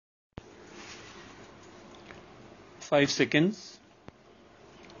5 seconds.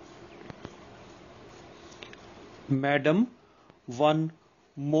 Madam, one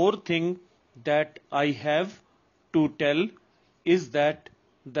more thing that I have to tell is that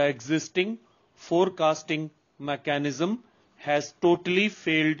the existing forecasting mechanism has totally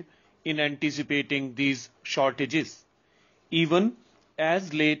failed in anticipating these shortages. Even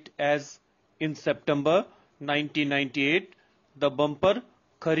as late as in September 1998, the bumper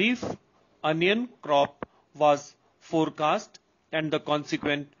Kharif onion crop was forecast and the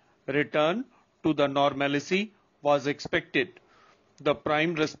consequent return to the normalcy was expected. The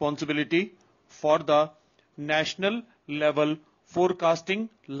prime responsibility for the national level forecasting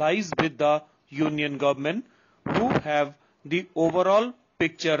lies with the union government, who have the overall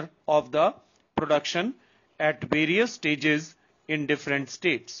picture of the production at various stages in different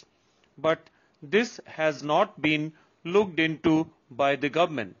states. But this has not been looked into by the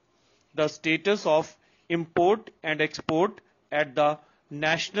government. The status of import and export at the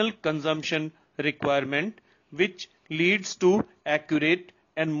national consumption requirement, which leads to accurate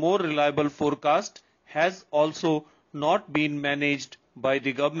and more reliable forecast, has also not been managed by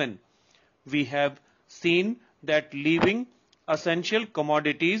the government. We have seen that leaving essential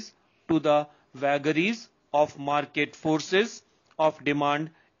commodities to the vagaries of market forces of demand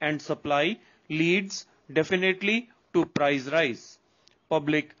and supply leads definitely to price rise.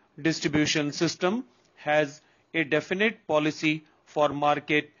 Public distribution system has a definite policy for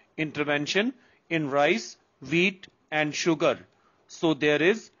market intervention in rice, wheat and sugar. So there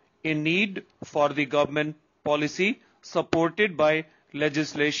is a need for the government policy supported by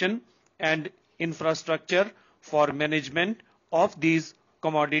legislation and infrastructure for management of these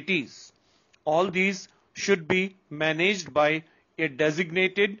commodities. All these should be managed by a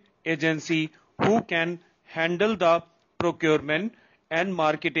designated agency who can handle the procurement and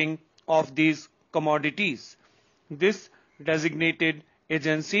marketing of these commodities. This designated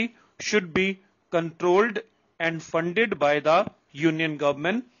agency should be controlled and funded by the union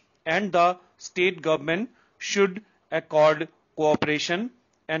government, and the state government should accord cooperation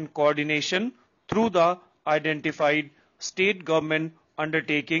and coordination through the identified state government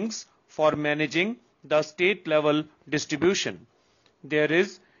undertakings for managing the state level distribution. There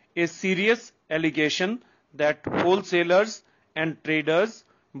is a serious allegation that wholesalers and traders,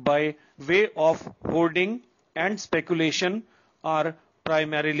 by way of hoarding and speculation, are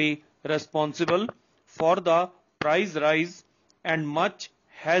primarily responsible for the price rise, and much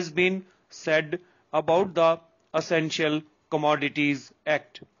has been said about the Essential Commodities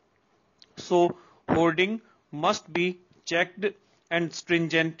Act. So, hoarding must be checked and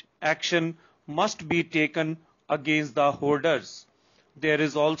stringent action must be taken against the hoarders. There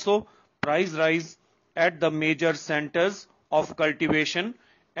is also price rise at the major centers of cultivation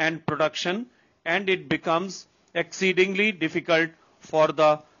and production, and it becomes exceedingly difficult for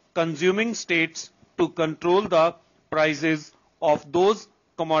the consuming states to control the prices of those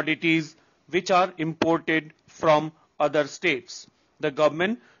commodities which are imported from other states. The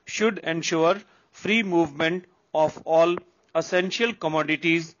government should ensure free movement of all essential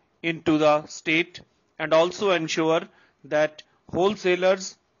commodities into the state, and also ensure that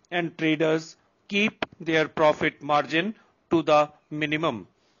wholesalers and traders keep their profit margin to the minimum.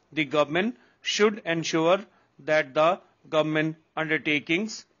 The government should ensure that the government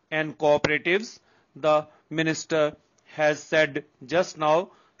undertakings and cooperatives, the minister has said just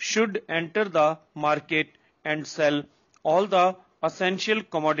now, should enter the market and sell all the essential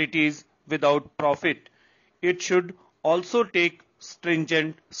commodities without profit. It should also take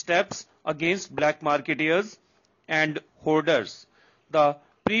stringent steps against black marketeers and hoarders. The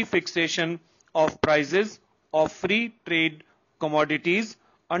prefixation of prices of free trade commodities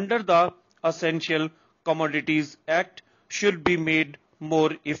under the Essential Commodities Act should be made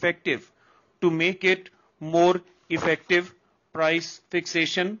more effective. To make it more effective, price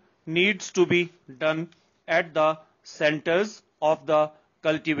fixation needs to be done at the centers of the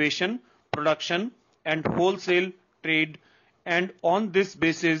cultivation, production and wholesale trade, and on this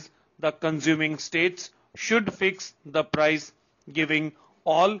basis the consuming states should fix the price, giving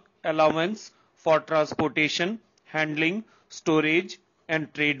all allowance for transportation, handling, storage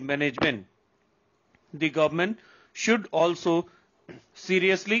and trade management. The government should also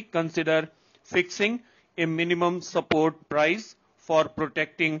seriously consider fixing a minimum support price for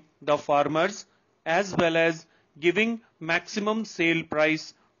protecting the farmers, as well as giving maximum sale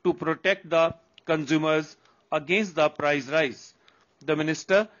price to protect the consumers against the price rise. The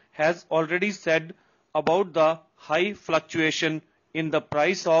minister has already said about the high fluctuation in the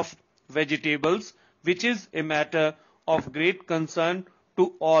price of vegetables, which is a matter of great concern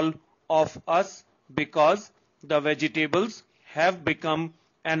to all of us, because the vegetables have become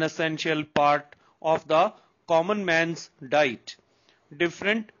an essential part of the common man's diet.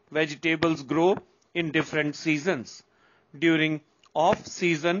 Different vegetables grow in different seasons. During off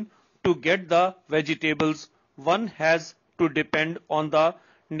season, to get the vegetables, one has to depend on the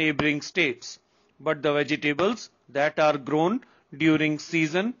neighboring states. But the vegetables that are grown during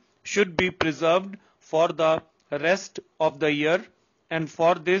season should be preserved for the rest of the year, and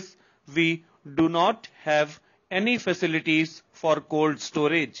for this we do not have any facilities for cold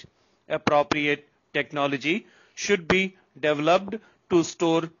storage. Appropriate technology should be developed to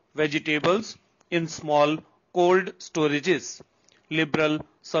store vegetables in small cold storages. Liberal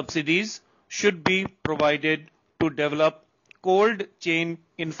subsidies should be provided to develop cold chain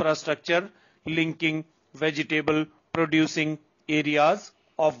infrastructure linking vegetable producing areas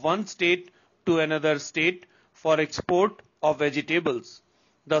of one state to another state for export of vegetables.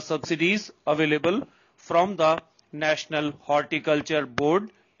 The subsidies available from the National Horticulture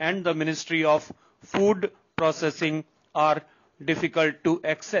Board and the Ministry of Food Processing are difficult to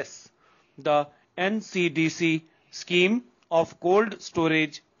access. The NCDC scheme of cold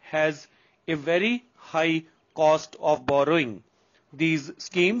storage has a very high cost of borrowing. These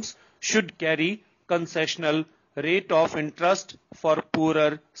schemes should carry concessional rate of interest for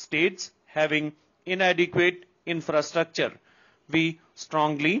poorer states having inadequate infrastructure. We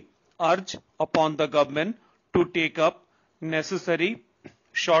strongly urge upon the government to take up necessary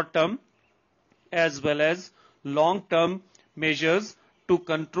short-term as well as long-term measures to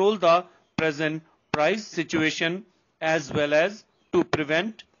control the present price situation as well as to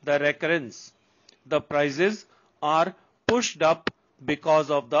prevent the recurrence. The prices are pushed up because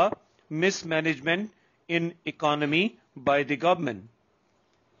of the mismanagement in economy by the government.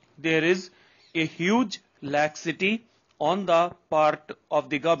 There is a huge laxity on the part of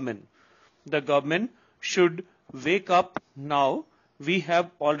the government. The government should wake up now. We have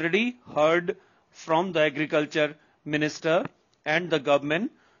already heard from the agriculture minister, and the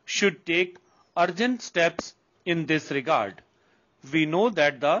government should take urgent steps in this regard. We know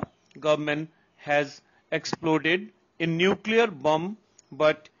that the government has exploded a nuclear bomb,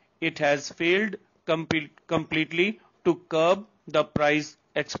 but it has failed completely to curb the price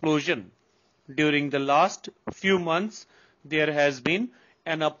explosion. During the last few months, there has been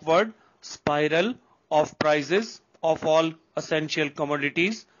an upward spiral of prices of all essential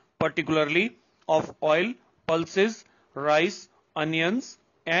commodities, particularly of oil, pulses, rice, onions,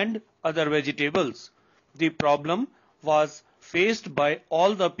 and other vegetables. The problem was faced by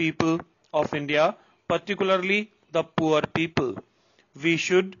all the people of India, particularly the poor people. We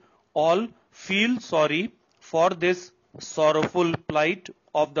should all feel sorry for this sorrowful plight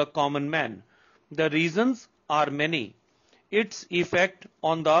of the common man. The reasons are many. Its effect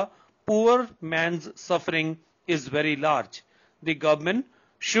on the poor man's suffering is very large. The government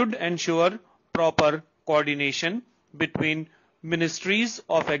should ensure proper coordination between ministries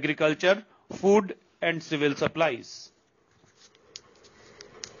of agriculture, food and civil supplies.